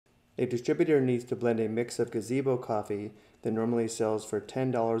A distributor needs to blend a mix of gazebo coffee that normally sells for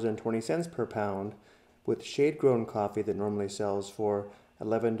 $10.20 per pound with shade-grown coffee that normally sells for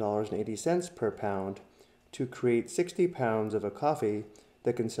 $11.80 per pound to create 60 pounds of a coffee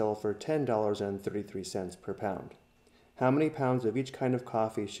that can sell for $10.33 per pound. How many pounds of each kind of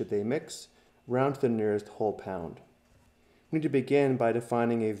coffee should they mix? Round to the nearest whole pound. We need to begin by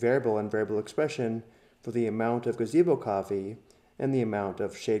defining a variable and variable expression for the amount of gazebo coffee and the amount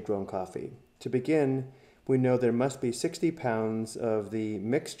of shade-grown coffee. To begin, we know there must be 60 pounds of the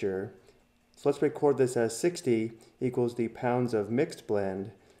mixture, so let's record this as 60 equals the pounds of mixed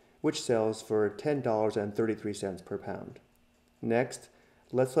blend, which sells for $10.33 per pound. Next,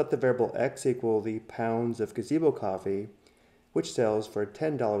 let's let the variable x equal the pounds of gazebo coffee, which sells for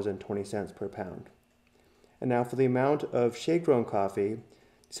 $10.20 per pound. And now for the amount of shade-grown coffee,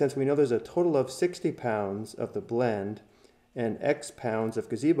 since we know there's a total of 60 pounds of the blend and x pounds of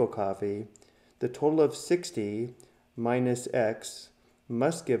gazebo coffee, the total of 60 minus x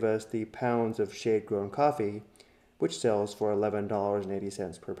must give us the pounds of shade-grown coffee, which sells for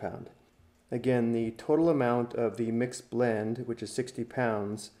 $11.80 per pound. Again, the total amount of the mixed blend, which is 60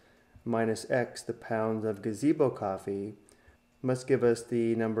 pounds, minus x, the pounds of gazebo coffee, must give us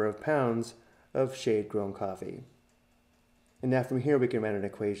the number of pounds of shade-grown coffee. And now from here we can write an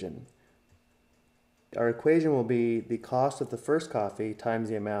equation. Our equation will be the cost of the first coffee times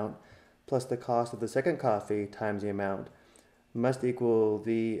the amount plus the cost of the second coffee times the amount must equal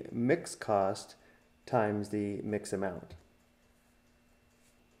the mix cost times the mix amount.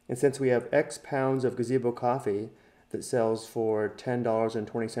 And since we have x pounds of gazebo coffee that sells for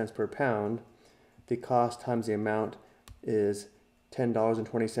 $10.20 per pound, the cost times the amount is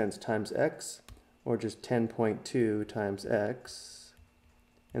 $10.20 times x, or just 10.2 times x.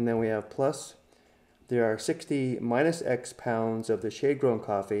 And then we have plus, there are 60 minus x pounds of the shade-grown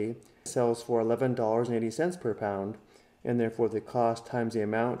coffee that sells for $11.80 per pound, and therefore the cost times the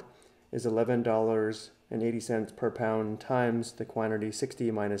amount is $11.80 per pound times the quantity 60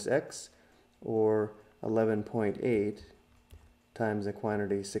 minus x, or 11.8 times the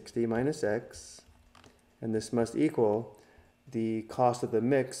quantity 60 minus x, and this must equal the cost of the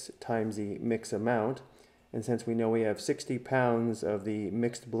mix times the mix amount. And since we know we have 60 pounds of the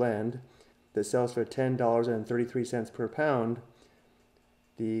mixed blend that sells for $10.33 per pound,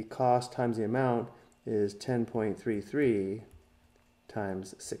 the cost times the amount is 10.33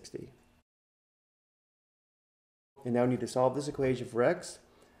 times 60. And now we need to solve this equation for x,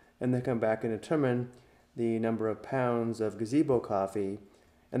 and then come back and determine the number of pounds of gazebo coffee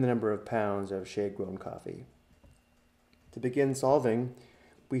and the number of pounds of shade-grown coffee. To begin solving,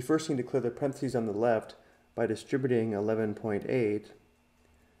 we first need to clear the parentheses on the left by distributing 11.8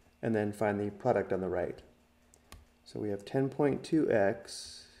 and then find the product on the right. So we have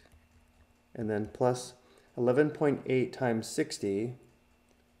 10.2x and then plus 11.8 times 60,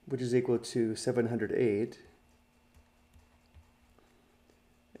 which is equal to 708.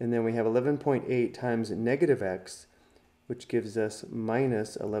 And then we have 11.8 times negative x, which gives us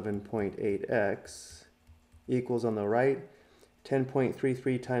minus 11.8x, equals on the right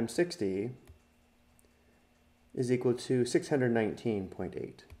 10.33 times 60 is equal to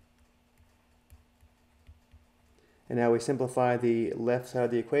 619.8. And now we simplify the left side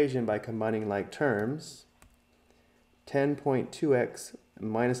of the equation by combining like terms. 10.2x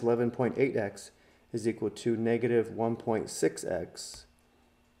minus 11.8x is equal to negative 1.6x,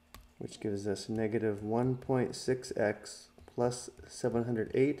 which gives us negative 1.6x plus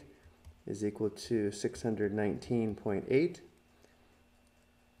 708 is equal to 619.8.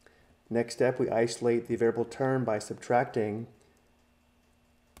 Next step, we isolate the variable term by subtracting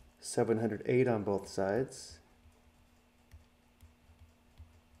 708 on both sides.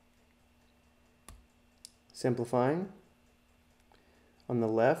 Simplifying, on the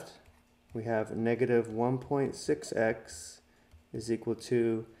left, we have negative 1.6x is equal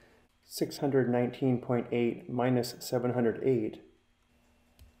to 619.8 minus 708,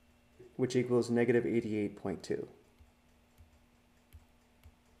 which equals negative 88.2.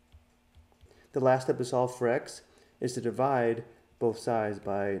 The last step to solve for x is to divide both sides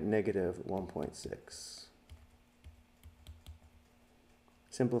by negative 1.6.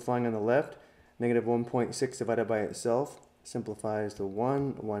 Simplifying on the left, negative 1.6 divided by itself simplifies to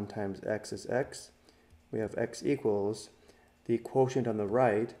 1. 1 times x is x. We have x equals the quotient on the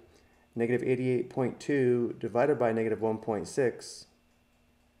right, negative 88.2 divided by negative 1.6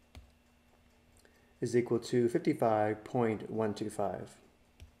 is equal to 55.125.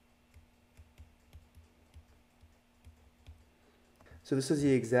 So this is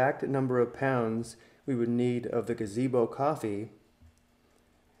the exact number of pounds we would need of the gazebo coffee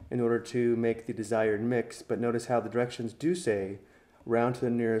in order to make the desired mix, but notice how the directions do say round to the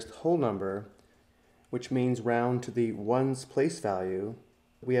nearest whole number, which means round to the ones place value.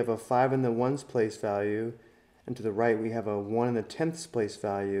 We have a 5 in the ones place value, and to the right we have a 1 in the tenths place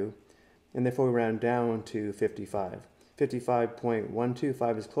value, and therefore we round down to 55.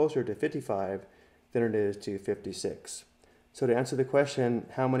 55.125 is closer to 55 than it is to 56. So to answer the question,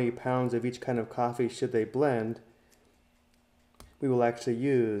 how many pounds of each kind of coffee should they blend, we will actually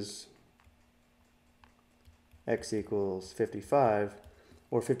use x equals 55,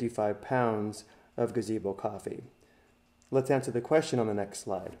 or 55 pounds of gazebo coffee. Let's answer the question on the next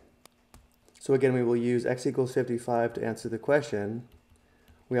slide. So again, we will use x equals 55 to answer the question.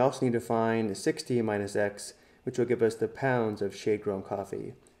 We also need to find 60 minus x, which will give us the pounds of shade-grown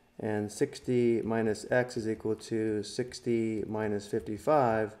coffee. And 60 minus x is equal to 60 minus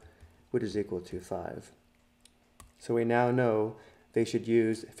 55, which is equal to 5. So we now know they should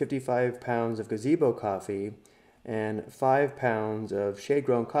use 55 pounds of gazebo coffee and 5 pounds of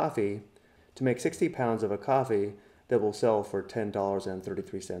shade-grown coffee to make 60 pounds of a coffee that will sell for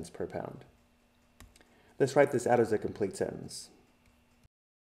 $10.33 per pound. Let's write this out as a complete sentence.